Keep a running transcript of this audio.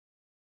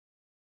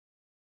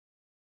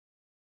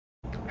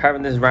Hi,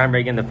 this is Ryan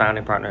Reagan, the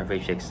founding partner of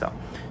HKExcel.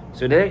 So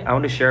today, I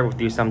want to share with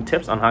you some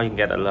tips on how you can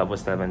get a level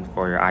 7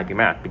 for your IB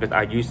math, because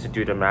I used to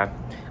do the math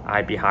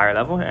IB higher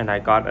level and I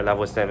got a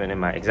level 7 in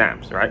my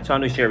exams, right? So I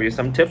want to share with you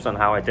some tips on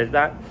how I did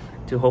that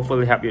to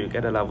hopefully help you to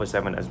get a level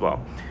 7 as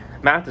well.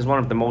 Math is one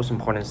of the most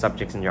important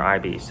subjects in your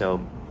IB,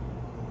 so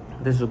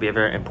this will be a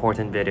very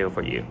important video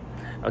for you,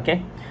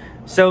 okay?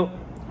 So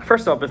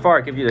first of all, before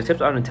I give you the tips,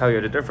 I want to tell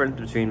you the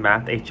difference between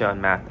Math HL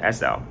and Math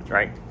SL,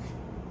 right?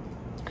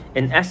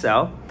 In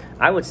SL,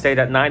 I would say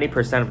that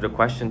 90% of the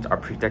questions are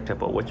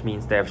predictable, which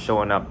means they have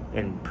shown up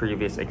in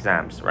previous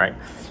exams, right?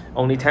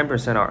 Only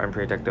 10% are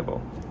unpredictable,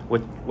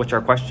 which are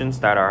questions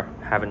that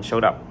haven't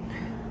showed up.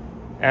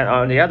 And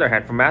on the other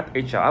hand, for Math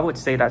HL, I would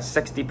say that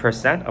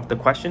 60% of the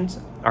questions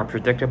are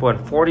predictable and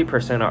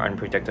 40% are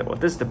unpredictable.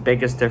 This is the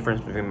biggest difference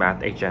between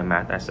Math HL and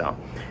Math SL.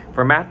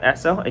 For Math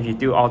SL, if you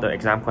do all the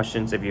exam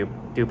questions, if you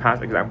do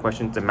pass exam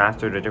questions and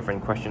master the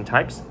different question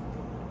types,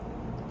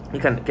 you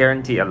can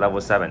guarantee a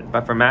level 7.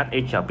 But for Math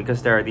HL,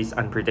 because there are these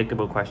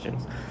unpredictable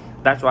questions,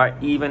 that's why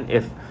even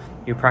if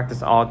you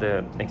practice all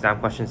the exam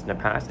questions in the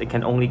past, it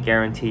can only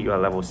guarantee you a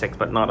level 6,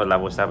 but not a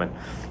level 7.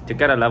 To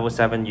get a level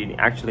 7, you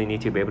actually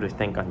need to be able to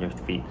think on your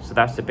feet. So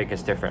that's the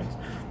biggest difference.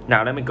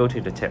 Now let me go to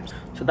the tips.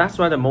 So that's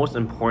why the most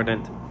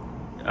important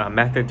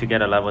method to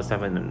get a level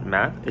 7 in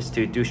math is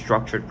to do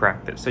structured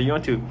practice. So you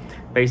want to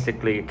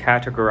basically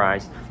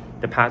categorize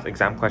the past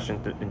exam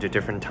questions into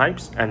different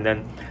types and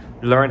then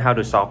learn how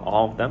to solve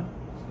all of them.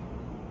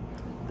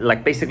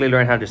 Like basically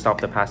learn how to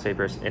solve the past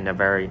papers in a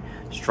very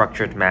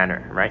structured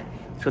manner, right?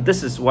 So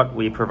this is what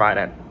we provide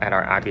at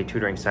our IB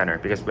tutoring center,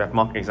 because we have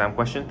mock exam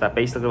questions that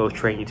basically will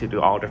train you to do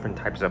all different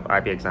types of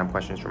IB exam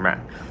questions for math.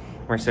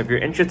 Right, so if you're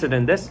interested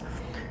in this,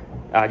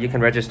 you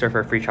can register for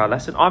a free trial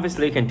lesson.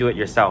 Obviously you can do it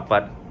yourself,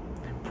 but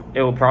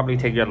it will probably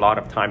take you a lot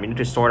of time. You need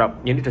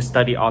to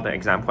study all the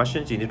exam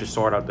questions, you need to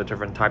sort out the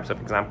different types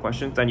of exam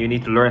questions, and you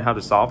need to learn how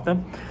to solve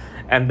them,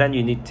 and then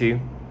you need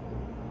to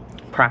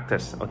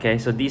practice. Okay,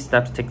 so these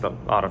steps take a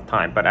lot of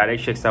time, but at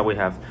HKExcel we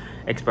have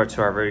experts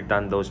who have already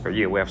done those for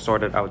you. We have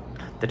sorted out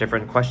the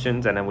different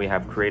questions and then we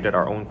have created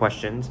our own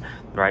questions,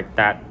 right,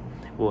 that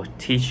will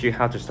teach you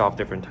how to solve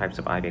different types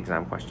of IB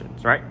exam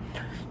questions, right?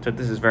 So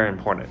this is very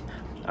important.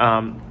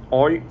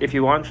 Or if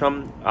you want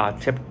some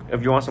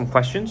some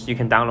questions, you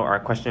can download our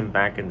question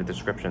bank in the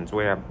description. So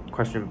we have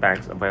question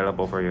banks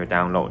available for your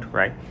download,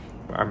 right?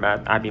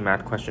 Our IB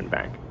math question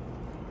bank.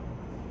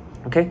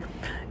 Okay,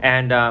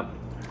 and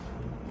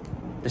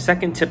the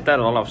second tip that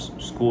a lot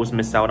of schools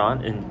miss out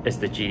on is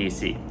the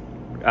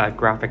GDC,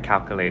 graphic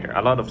calculator.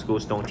 A lot of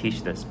schools don't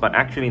teach this, but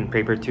actually in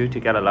paper 2 to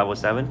get a level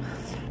 7,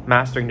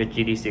 mastering the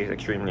GDC is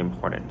extremely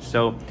important.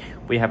 So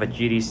we have a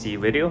GDC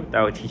video that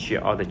will teach you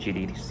all the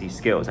GDC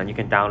skills, and you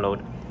can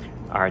download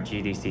our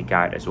GDC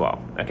guide as well,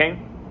 okay?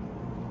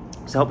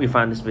 So I hope you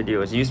find this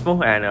video is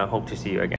useful, and I hope to see you again.